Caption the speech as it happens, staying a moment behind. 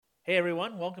Hey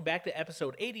everyone, welcome back to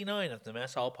episode 89 of the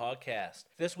Mess Hall Podcast.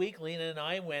 This week, Lena and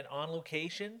I went on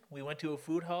location. We went to a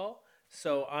food hall,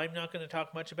 so I'm not going to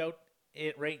talk much about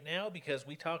it right now because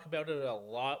we talk about it a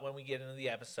lot when we get into the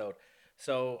episode.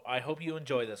 So I hope you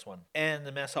enjoy this one. And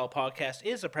the Mess Hall Podcast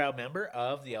is a proud member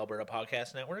of the Alberta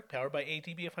Podcast Network, powered by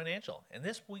ATB Financial. And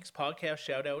this week's podcast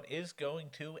shout out is going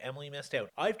to Emily Missed Out.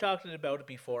 I've talked about it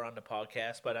before on the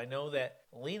podcast, but I know that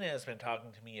Lena has been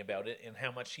talking to me about it and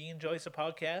how much she enjoys the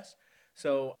podcast.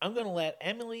 So I'm going to let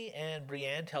Emily and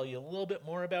Brianne tell you a little bit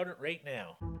more about it right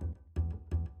now.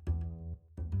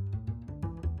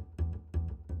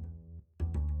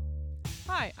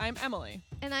 Hi, I'm Emily.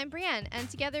 And I'm Brianne, and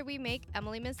together we make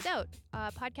Emily Missed Out,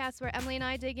 a podcast where Emily and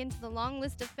I dig into the long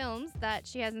list of films that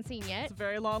she hasn't seen yet. It's a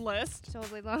very long list.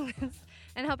 Totally long list.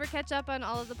 And help her catch up on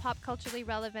all of the pop culturally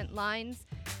relevant lines,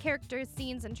 characters,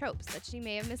 scenes, and tropes that she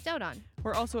may have missed out on.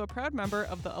 We're also a proud member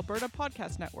of the Alberta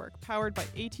Podcast Network, powered by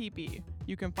ATB.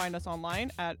 You can find us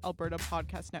online at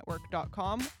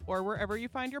albertapodcastnetwork.com or wherever you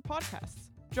find your podcasts.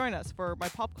 Join us for my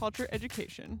pop culture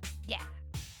education. Yeah.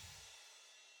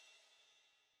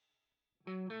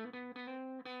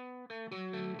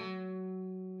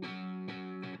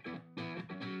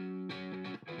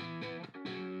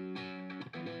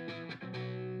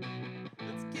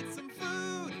 Let's get some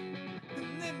food,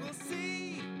 and then we'll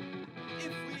see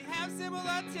if we have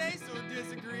similar tastes or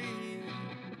disagree.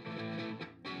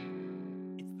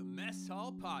 It's the Mess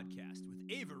Hall Podcast with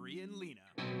Avery and Lena.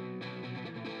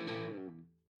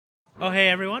 Oh, hey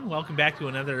everyone, welcome back to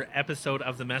another episode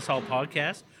of the Mess Hall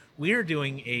Podcast. We are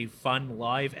doing a fun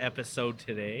live episode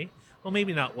today. Well,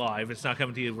 maybe not live, it's not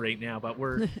coming to you right now, but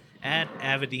we're at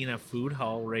Avenida Food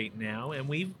Hall right now, and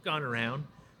we've gone around.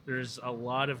 There's a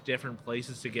lot of different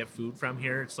places to get food from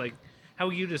here. It's like, how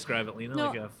would you describe it, Lena?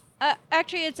 No, Like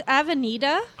actually, it's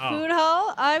Avenida Food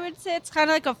Hall. I would say it's kind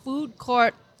of like a food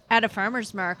court at a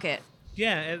farmer's market.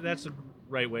 Yeah, that's a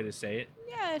right way to say it.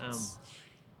 Yeah, it's...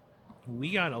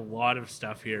 We got a lot of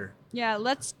stuff here. Yeah,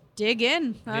 let's dig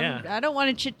in. Yeah. I don't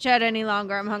want to chit-chat any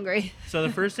longer. I'm hungry. So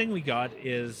the first thing we got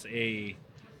is a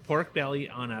pork belly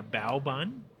on a bao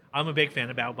bun. I'm a big fan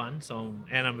of bao bun,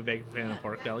 and I'm a big fan of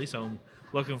pork belly, so I'm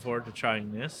looking forward to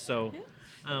trying this. So,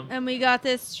 And we got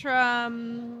this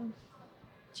from...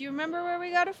 Do you remember where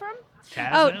we got it from?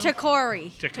 Tasman?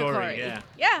 Takori. Takori, yeah.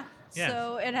 Yeah. Yeah.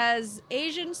 So it has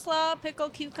Asian slaw,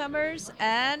 pickled cucumbers,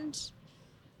 and...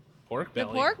 Pork belly.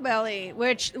 The pork belly,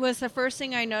 which was the first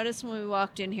thing I noticed when we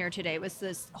walked in here today, was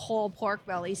this whole pork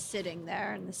belly sitting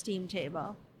there in the steam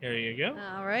table. Here you go.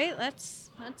 All right, let's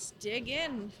dig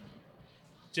in.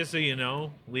 Just so you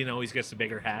know, Lena always gets the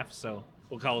bigger half, so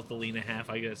we'll call it the Lena half,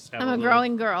 I guess. I'm a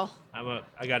growing girl.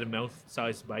 I got a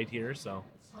mouth-sized bite here, so.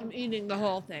 I'm eating the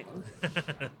whole thing.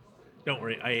 Don't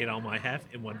worry, I ate all my half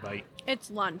in one bite.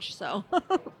 It's lunch, so.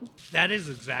 That is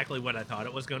exactly what I thought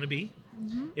it was going to be.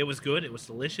 Mm-hmm. It was good. It was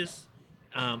delicious.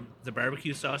 The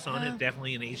barbecue sauce on it,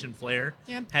 definitely an Asian flair.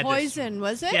 Yeah, Had hoisin,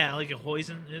 was it? Yeah, like a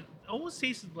hoisin. It almost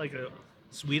tasted like a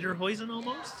sweeter hoisin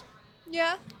almost.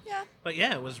 Yeah. But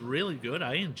yeah, it was really good.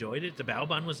 I enjoyed it. The bao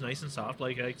bun was nice and soft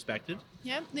like I expected.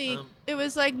 Yep, it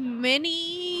was like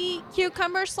mini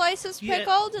cucumber slices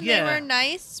pickled, and they were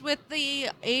nice with the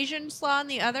Asian slaw on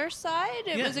the other side.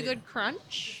 It was a good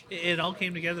crunch. It all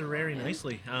came together very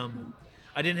nicely.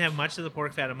 I didn't have much of the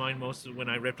pork fat of mine most of when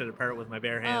I ripped it apart with my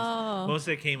bare hands. Oh. Most of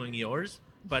it came on yours,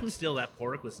 but still that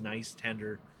pork was nice,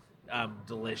 tender,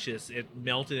 delicious. It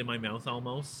melted in my mouth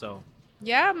almost, so.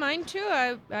 Yeah, mine too.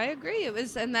 I agree. It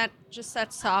was, and that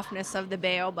softness of the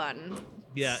bao bun.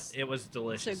 Yeah, it was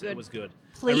delicious. It was good.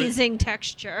 Pleasing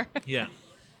texture. Yeah.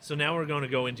 So now we're going to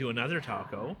go into another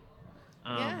taco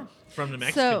from the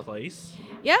Mexican place.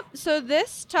 Yep. So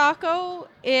this taco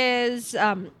is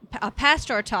a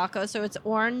pastor taco. So it's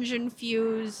orange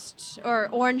infused or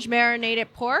orange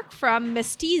marinated pork from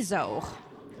Mestizo.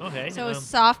 Okay. So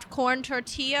soft corn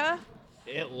tortilla.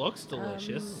 It looks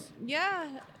delicious. Yeah.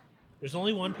 There's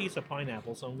only one piece of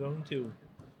pineapple, so I'm going to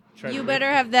try You to better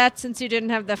have that since you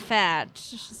didn't have the fat.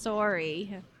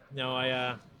 Sorry. No,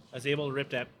 I was able to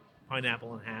rip that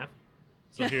pineapple in half.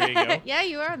 So here you go. Yeah,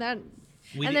 you are that.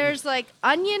 There's like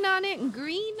onion on it and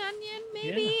green onion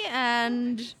maybe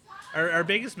and our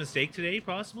biggest mistake today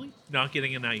possibly not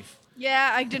getting a knife.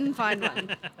 Yeah, I didn't find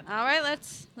one. All right,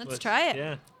 let's try it.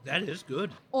 Yeah, that is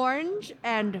good. Orange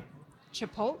and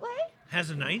chipotle?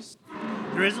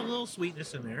 There is a little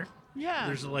sweetness in there. Yeah.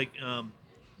 There's like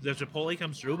the chipotle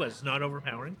comes through, but it's not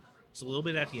overpowering. It's a little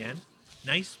bit at the end.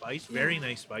 Nice spice, very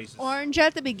nice spices. Orange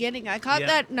at the beginning. I caught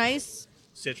that nice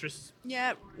citrus.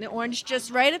 Yeah, the orange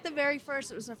just right at the very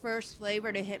first. It was the first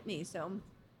flavor to hit me. So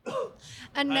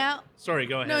And now, Sorry,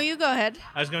 go ahead. no, you go ahead.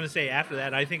 I was going to say after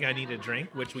that, I think I need a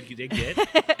drink, which we did get.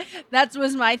 That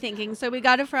was my thinking. So we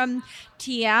got it from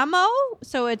Tiamo.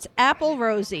 So it's apple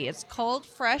rosy. It's cold,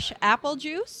 fresh apple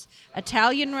juice,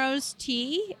 Italian rose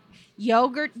tea,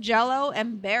 yogurt, jello,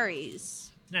 and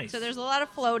berries. Nice. So there's a lot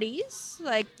of floaties,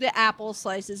 like the apple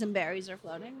slices and berries are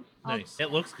floating. Nice.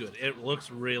 It looks good. It looks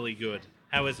really good.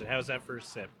 How is it? How's that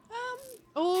first sip?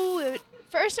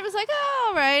 First it was like, oh,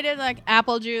 all right, and like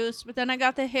apple juice, but then I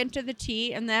got the hint of the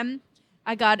tea, and then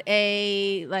I got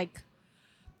the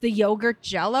yogurt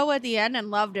jello at the end and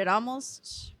loved it.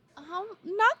 Almost,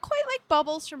 not quite like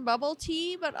bubbles from bubble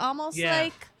tea, but almost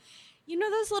like,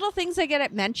 those little things I get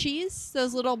at Menchie's,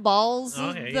 those little balls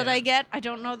that I get. I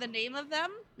don't know the name of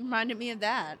them. Reminded me of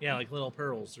that. Yeah, like little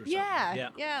pearls or something.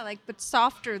 Yeah, like but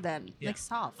softer than like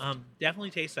soft.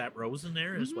 Definitely taste that rose in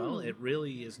there as well. It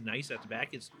really is nice at the back.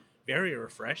 It's very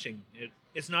refreshing.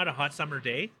 It's not a hot summer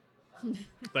day,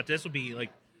 but this would be like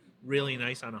really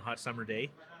nice on a hot summer day.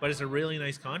 But it's a really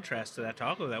nice contrast to that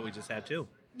taco that we just had too.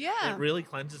 Yeah, it really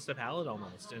cleanses the palate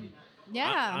almost. And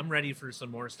I'm ready for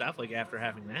some more stuff like after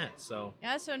having that. So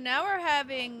so now we're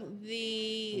having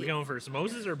Are we going for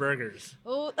samosas or burgers?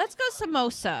 Oh, let's go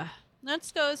samosa.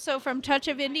 Let's go. So from Touch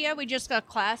of India, we just got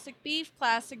classic beef,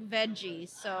 classic veggie.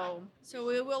 So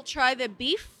we will try the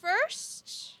beef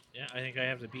first. Yeah, I think I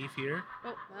have the beef here.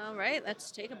 Oh, all right. Let's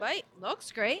take a bite.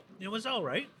 Looks great. It was all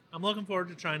right. I'm looking forward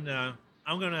to trying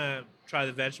I'm going to try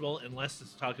the vegetable and let's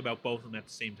talk about both of them at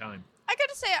the same time. I got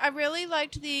to say, I really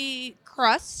liked the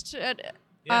crust.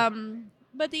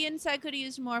 But the inside could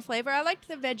use more flavor. I liked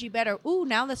the veggie better. Ooh,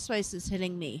 now the spice is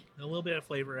hitting me. A little bit of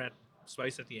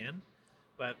spice at the end,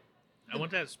 but I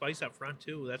want that spice up front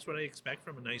too. That's what I expect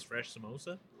from a nice fresh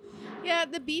samosa. Yeah,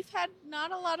 the beef had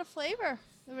not a lot of flavor.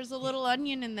 There was a little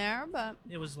onion in there, but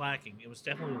it was lacking. It was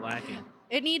definitely lacking.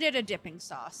 It needed a dipping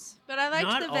sauce, but I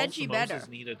liked the veggie better. Not all samosas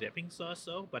need a dipping sauce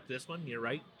though, but this one, you're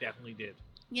right, definitely did.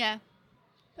 Yeah,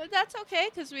 but that's okay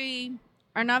because we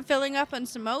are not filling up on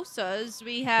samosas.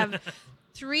 We have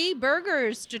 3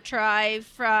 burgers to try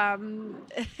from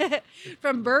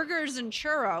Burgers and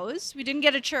Churros. We didn't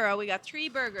get a churro. We got 3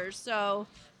 burgers. So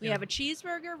we have a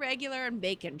cheeseburger, regular, and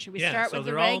bacon. Should we start with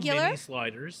the regular? All mini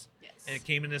sliders. Yes. And it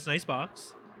came in this nice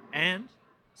box. And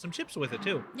some chips with it,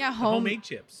 too. Yeah, homemade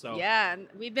chips. So. Yeah, and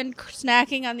we've been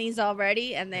snacking on these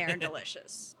already, and they are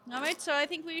delicious. All right, so I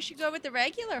think we should go with the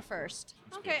regular first.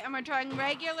 Okay, am I trying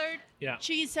regular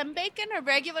cheese and bacon or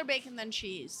regular bacon then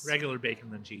cheese? Regular bacon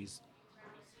then cheese.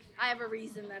 I have a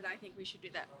reason that I think we should do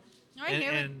that. All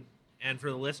right, and for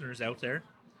the listeners out there,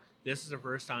 this is the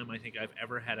first time I think I've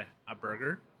ever had a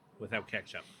burger without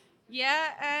ketchup. Yeah,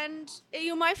 and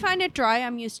you might find it dry.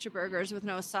 I'm used to burgers with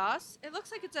no sauce. It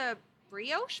looks like it's a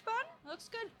brioche bun. Looks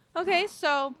good. Okay,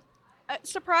 so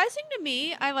surprising to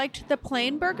me, I liked the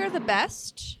plain burger the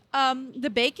best.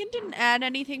 The bacon didn't add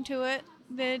anything to it.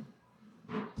 The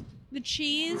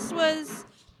cheese was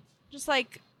just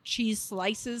like cheese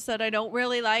slices that I don't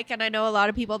really like, and I know a lot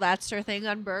of people that's their thing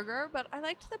on burger, but I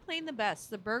liked the plain the best.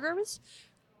 The burger was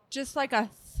just like a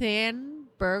thin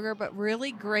burger, but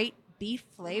really great beef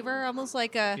flavor, almost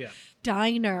like a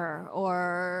diner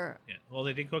or... Yeah, well,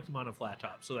 they did cook them on a flat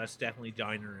top, so that's definitely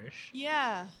diner-ish.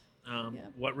 Yeah.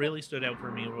 What really stood out for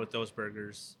me with those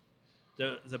burgers,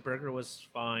 the burger was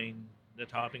fine. The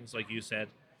toppings, like you said,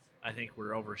 I think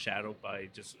were overshadowed by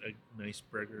just a nice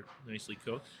burger, nicely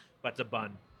cooked. But the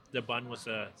bun was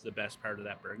the best part of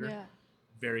that burger. Yeah.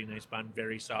 Very nice bun,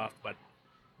 very soft, but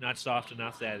not soft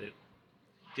enough that it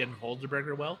didn't hold the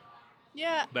burger well.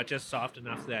 Yeah. But just soft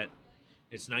enough that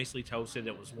it's nicely toasted.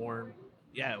 It was warm.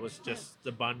 Yeah, it was just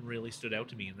the bun really stood out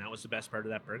to me, and that was the best part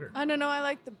of that burger. I don't know. I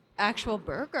like the actual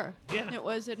burger. Yeah. It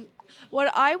wasn't.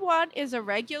 What I want is a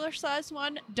regular size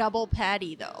one, double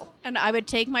patty though, and I would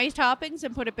take my toppings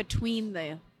and put it between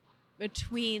the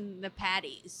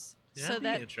patties. Yeah, so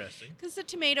that'd be interesting. Because the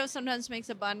tomato sometimes makes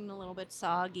a bun a little bit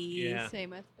soggy. Yeah. Same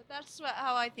with, but that's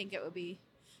how I think it would be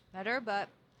better. But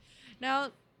now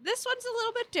this one's a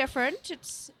little bit different.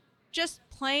 It's just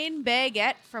plain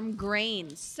baguette from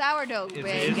Grains. Sourdough baguette.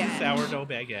 It is a sourdough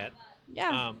baguette.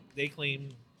 Yeah. They claim,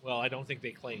 well, I don't think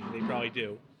they claim. They probably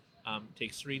do.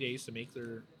 Takes 3 days to make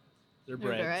their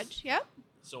bread. Yep.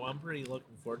 So I'm pretty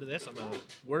looking forward to this.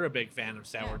 We're a big fan of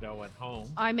sourdough at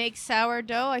home. I make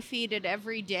sourdough. I feed it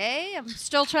every day. I'm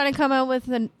still trying to come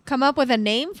up with a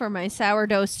name for my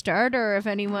sourdough starter. If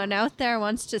anyone out there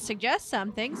wants to suggest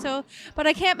something, but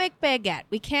I can't make baguette.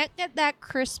 We can't get that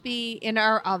crispy in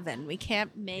our oven. We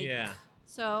can't make. Yeah.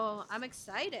 So I'm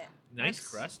excited. Nice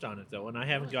crust on it though, and I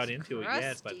haven't got into it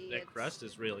yet, but that crust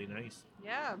is really nice.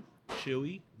 Yeah.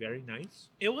 Chewy, very nice.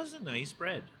 It was a nice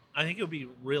bread. I think it would be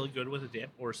really good with a dip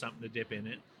or something to dip in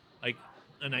it. Like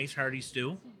a nice hearty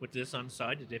stew with this on the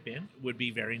side to dip in would be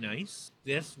very nice.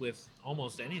 This with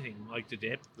almost anything like to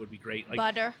dip would be great. Like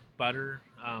Butter. butter,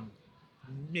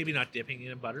 maybe not dipping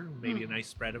in butter, maybe a nice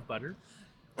spread of butter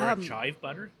or a chive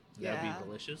butter. That would yeah. be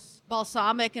delicious.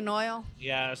 Balsamic and oil.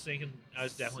 Yeah, I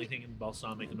was definitely thinking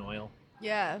balsamic and oil.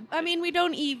 Yeah. I mean, we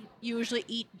don't usually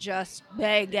eat just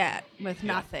baguette with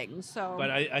nothing. So. But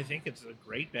I think it's a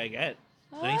great baguette.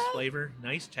 Nice flavor,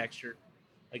 nice texture.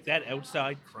 Like that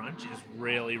outside crunch is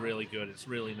really, really good. It's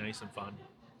really nice and fun.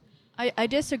 I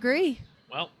disagree.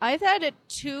 Well, I found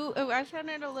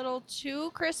it a little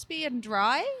too crispy and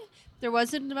dry. There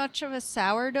wasn't much of a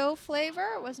sourdough flavor.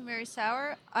 It wasn't very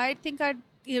sour. I think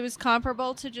it was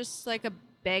comparable to just like a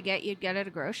baguette you'd get at a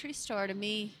grocery store to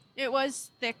me. It was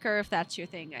thicker, if that's your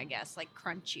thing, I guess, like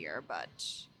crunchier, but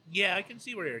yeah, I can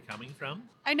see where you're coming from.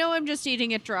 I know I'm just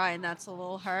eating it dry and that's a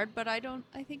little hard, but I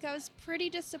think I was pretty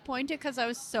disappointed because I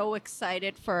was so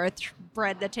excited for a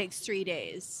bread that takes 3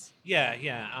 days. Yeah,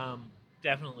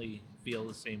 definitely feel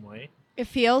the same way. It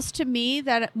feels to me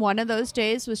that one of those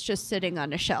days was just sitting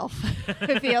on a shelf.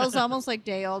 It feels almost like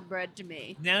day-old bread to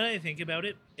me. Now that I think about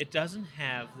it, it doesn't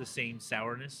have the same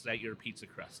sourness that your pizza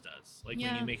crust does. Like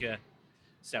when you make a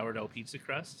sourdough pizza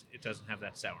crust, it doesn't have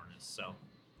that sourness, so...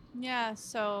 Yeah,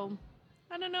 so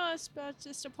I don't know. I was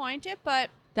disappointed, but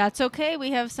that's okay.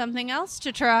 We have something else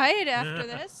to try after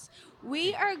this.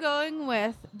 We are going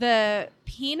with the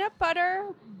peanut butter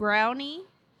brownie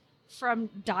from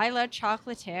Dyla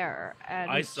Chocolatier. And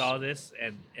I saw this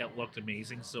and it looked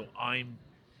amazing. So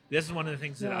this is one of the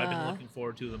things that I've been looking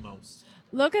forward to the most.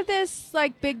 Look at this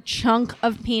like big chunk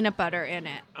of peanut butter in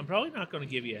it. I'm probably not going to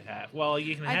give you a half. Well,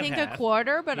 you can have I think half. a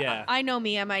quarter, but Yeah. I know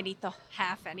me. I might eat the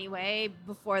half anyway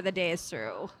before the day is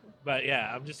through. But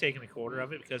yeah, I'm just taking a quarter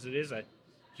of it because it is a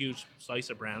huge slice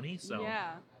of brownie. So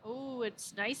Yeah. Oh,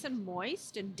 it's nice and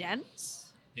moist and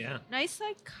dense. yeah. Nice,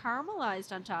 like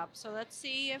caramelized on top. So let's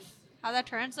see how that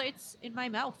translates in my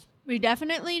mouth. We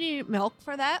definitely need milk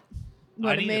for that.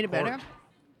 Would have made it better.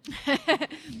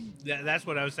 That's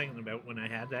what I was thinking about when I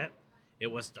had that. It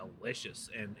was delicious,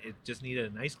 and it just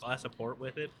needed a nice glass of port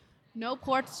with it. No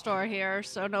port store here,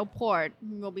 so no port.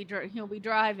 He'll be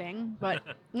driving, but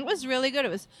it was really good.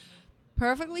 It was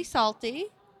perfectly salty.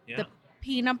 Yeah. The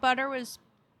peanut butter was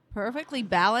perfectly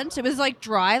balanced. It was like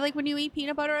dry, like when you eat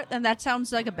peanut butter, and that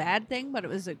sounds like a bad thing, but it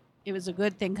was a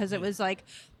good thing because it was like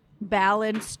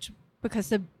balanced because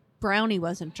the brownie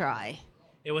wasn't dry.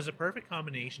 It was a perfect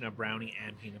combination of brownie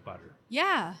and peanut butter.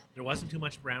 Yeah. There wasn't too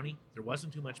much brownie. There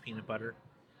wasn't too much peanut butter.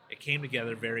 It came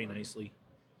together very nicely.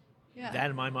 Yeah. That,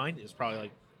 in my mind, is probably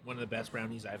like one of the best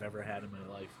brownies I've ever had in my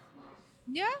life.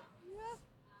 Yeah.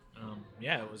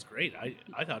 Yeah, it was great.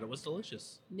 I thought it was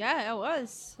delicious. Yeah, it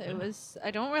was. It was. I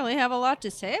don't really have a lot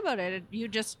to say about it.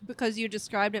 Because you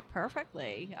described it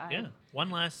perfectly. Yeah.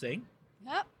 One last thing.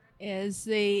 Yep. Is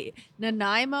the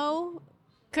Nanaimo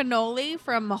cannoli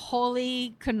from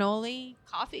Holy Cannoli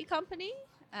Coffee Company,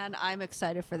 and I'm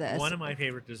excited for this. One of my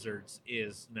favorite desserts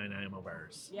is Nanaimo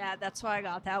bars. Yeah, that's why I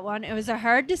got that one. It was a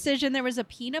hard decision. There was a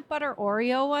peanut butter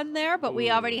Oreo one there, but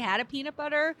we already had a peanut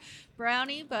butter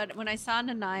brownie. But when I saw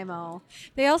Nanaimo,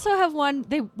 they also have one.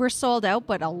 They were sold out,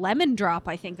 but a lemon drop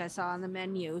I think I saw on the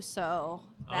menu. So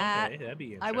Okay, that'd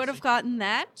be interesting. I would have gotten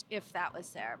that if that was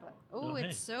there. But Okay.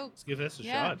 it's so. Let's give this a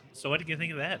Yeah. shot. So what did you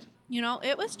think of that?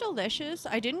 It was delicious.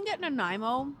 I didn't get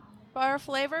Nanaimo bar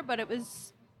flavor, but it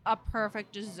was a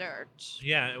perfect dessert.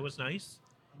 Yeah, it was nice.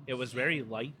 It was very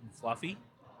light and fluffy.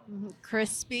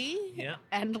 Crispy Yeah.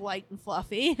 and light and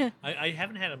fluffy. I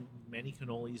haven't had many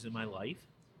cannolis in my life,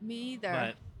 Me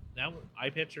either. but I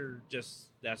picture just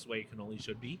that's the way cannoli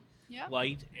should be. Yeah.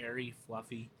 Light, airy,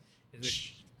 fluffy.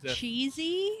 The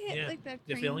Cheesy. Yeah, Like the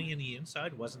the cream. filling in the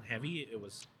inside wasn't heavy.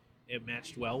 It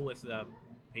matched well with the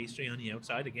pastry on the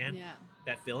outside. Again, Yeah.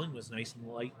 that filling was nice and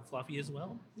light and fluffy as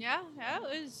well. Yeah,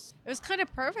 it was kind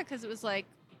of perfect because it was like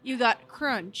you got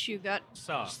crunch, you got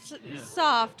Soft. Yeah.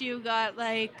 soft, you got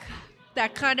like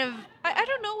that kind of I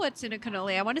don't know what's in a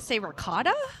cannoli. I want to say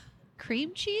ricotta,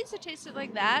 cream cheese. It tasted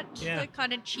like that. Yeah. Like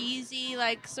kind of cheesy,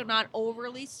 like so not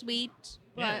overly sweet.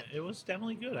 Yeah, But it was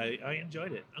definitely good. I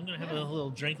enjoyed it. I'm going to have a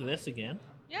little drink of this again.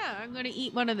 yeah, I'm gonna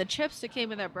eat one of the chips that came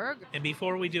with that burger. And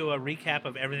before we do a recap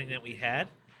of everything that we had,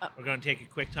 we're going to take a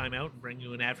quick time out and bring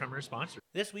you an ad from our sponsor.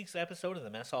 This week's episode of the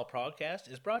Mess Hall Podcast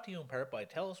is brought to you in part by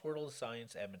TELUS World of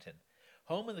Science Edmonton,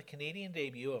 home of the Canadian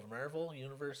debut of Marvel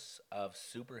Universe of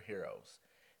Superheroes.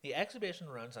 The exhibition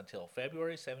runs until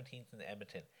February 17th in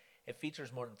Edmonton. It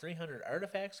features more than 300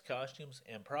 artifacts, costumes,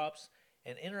 and props,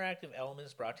 and interactive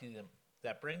elements brought to you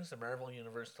that brings the Marvel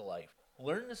Universe to life.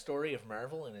 Learn the story of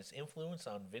Marvel and its influence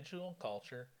on visual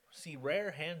culture. See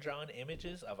rare hand-drawn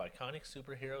images of iconic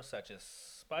superheroes such as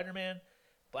Spider-Man,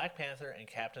 Black Panther, and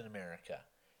Captain America.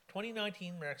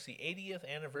 2019 marks the 80th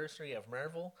anniversary of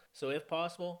Marvel, so if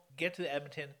possible, get to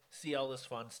Edmonton, see all this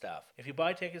fun stuff. If you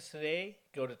buy tickets today,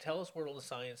 go to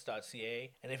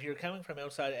tellusworldofscience.ca, and if you're coming from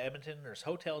outside of Edmonton, there's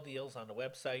hotel deals on the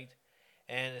website,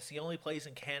 and it's the only place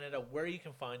in Canada where you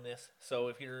can find this. So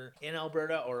if you're in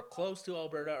Alberta or close to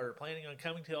Alberta or planning on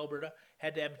coming to Alberta,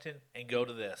 head to Edmonton and go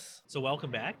to this. So welcome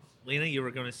back. Lena, you were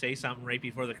going to say something right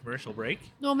before the commercial break.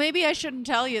 Well, maybe I shouldn't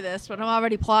tell you this, but I'm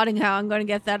already plotting how I'm going to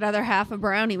get that other half a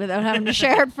brownie without having to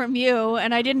share it from you.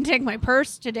 And I didn't take my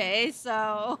purse today,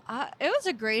 so it was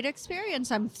a great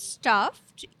experience. I'm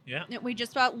stuffed. Yeah. We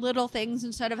just bought little things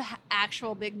instead of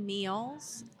actual big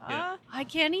meals. Yeah. I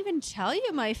can't even tell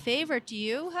you my favorite. Do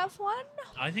you have one?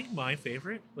 I think my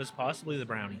favorite was possibly the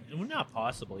brownie. Well, not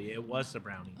possibly. It was the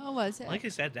brownie. Oh, was it? Like I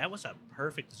said, that was a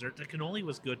perfect dessert. The cannoli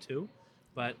was good too,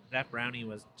 but that brownie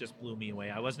just blew me away.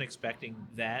 I wasn't expecting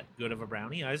that good of a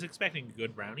brownie. I was expecting a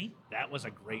good brownie. That was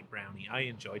a great brownie. I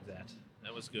enjoyed that.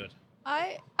 That was good.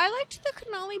 I liked the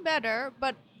cannoli better,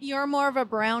 but you're more of a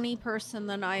brownie person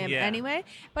than I am anyway.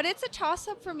 But it's a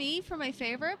toss-up for me for my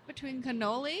favorite between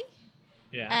cannoli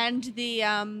and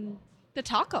the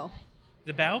taco.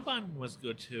 The bao bun was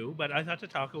good too, but I thought the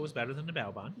taco was better than the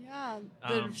bao bun. Yeah,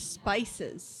 the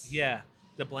spices. Yeah,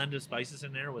 the blend of spices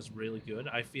in there was really good.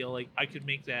 I feel like I could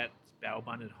make that bao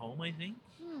bun at home, I think.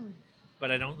 But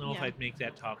I don't know if I'd make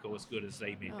that taco as good as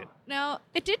they made it. Now,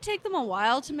 it did take them a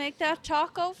while to make that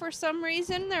taco for some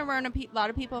reason. There weren't a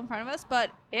lot of people in front of us, but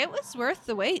it was worth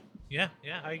the wait. Yeah,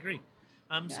 I agree.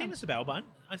 Same as the bao bun.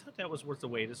 I thought that was worth the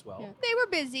wait as well. Yeah. They were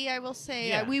busy, I will say.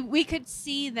 Yeah. We could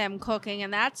see them cooking,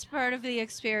 and that's part of the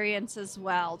experience as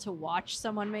well, to watch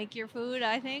someone make your food,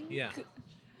 I think.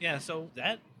 Yeah, so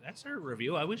that's our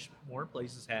review. I wish more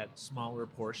places had smaller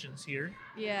portions here.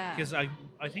 Yeah. Because I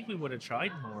think we would have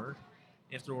tried more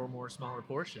if there were more smaller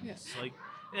portions. Yeah. Like,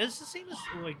 it's the same as,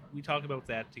 like, we talk about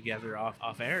that together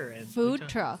off air. And food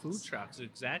trucks. Food trucks,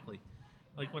 exactly.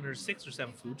 Like, when there's 6 or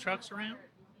 7 food trucks around,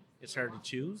 it's hard to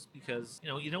choose because,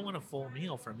 you don't want a full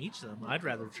meal from each of them. I'd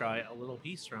rather try a little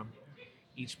piece from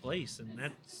each place.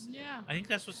 And I think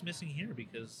that's what's missing here,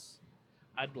 because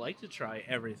I'd like to try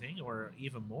everything or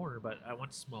even more, but I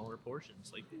want smaller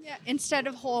portions. Like, instead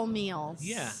of whole meals.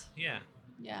 Yeah.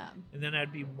 And then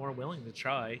I'd be more willing to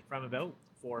try from about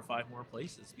 4 or 5 more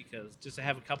places, because just to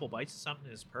have a couple bites of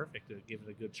something is perfect to give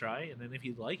it a good try. And then if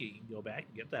you like it, you can go back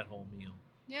and get that whole meal.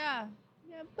 Yeah,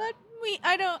 but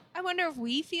I wonder if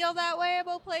we feel that way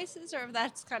about places, or if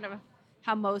that's kind of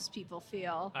how most people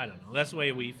feel. I don't know. That's the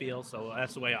way we feel, so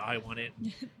that's the way I want it.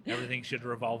 Everything should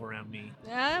revolve around me.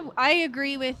 I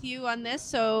agree with you on this,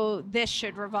 so this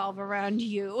should revolve around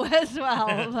you as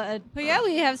well. But yeah,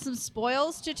 we have some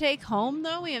spoils to take home,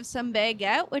 though. We have some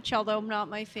baguette, which, although not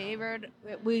my favorite,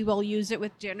 we will use it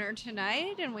with dinner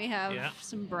tonight. And we have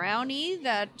some brownie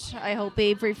that I hope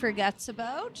Avery forgets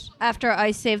about. After I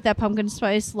saved that pumpkin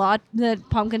spice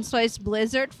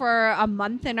blizzard for a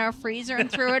month in our freezer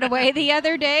and threw it away the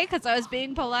other day because I was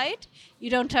being polite. You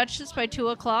don't touch this by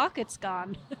 2:00, it's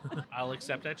gone. I'll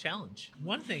accept that challenge.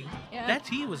 One thing, that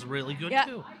tea was really good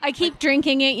too. I keep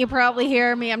drinking it. You probably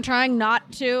hear me. I'm trying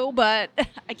not to, but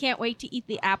I can't wait to eat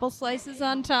the apple slices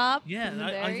on top. Yeah,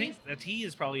 I think the tea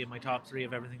is probably in my top 3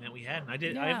 of everything that we had. And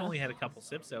I've only had a couple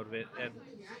sips out of it, and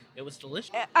it was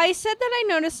delicious. I said that I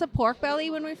noticed a pork belly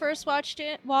when we first walked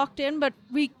in, but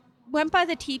we went by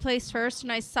the tea place first, and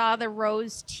I saw the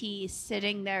rose tea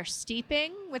sitting there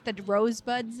steeping with the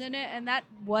rosebuds in it, and that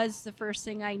was the first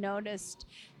thing I noticed.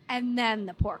 And then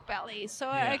the pork belly. So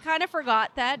I kind of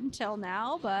forgot that until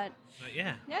now, but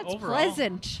it's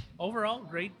pleasant. Overall,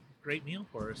 great meal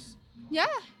for us. Yeah,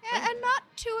 and not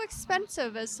too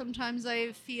expensive as sometimes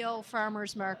I feel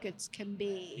farmers markets can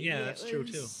be. Yeah, that's true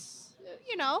too.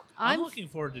 I'm looking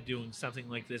forward to doing something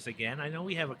like this again. I know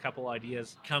we have a couple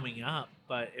ideas coming up,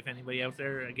 but if anybody out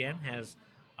there, again, has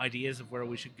ideas of where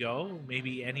we should go,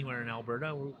 maybe anywhere in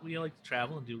Alberta, we like to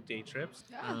travel and do day trips.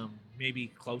 Maybe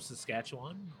close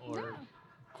Saskatchewan or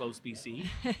close BC.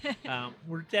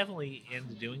 We're definitely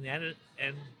into doing that.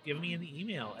 And give me an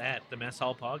email at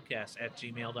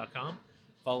themesshallpodcast@gmail.com.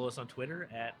 Follow us on Twitter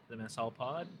at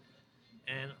themesshallpod,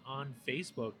 and on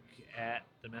Facebook at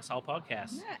the Mess Hall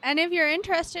Podcast. Yeah, and if you're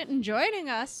interested in joining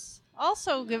us,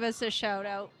 also give us a shout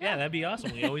out. Yeah, that'd be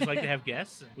awesome. We always like to have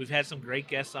guests. We've had some great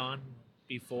guests on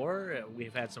before.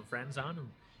 We've had some friends on and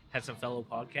had some fellow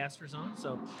podcasters on.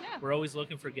 So we're always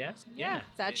looking for guests. Yeah, if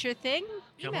that's your thing,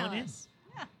 come email on us.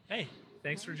 in. Yeah. Hey,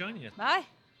 thanks for joining us. Bye.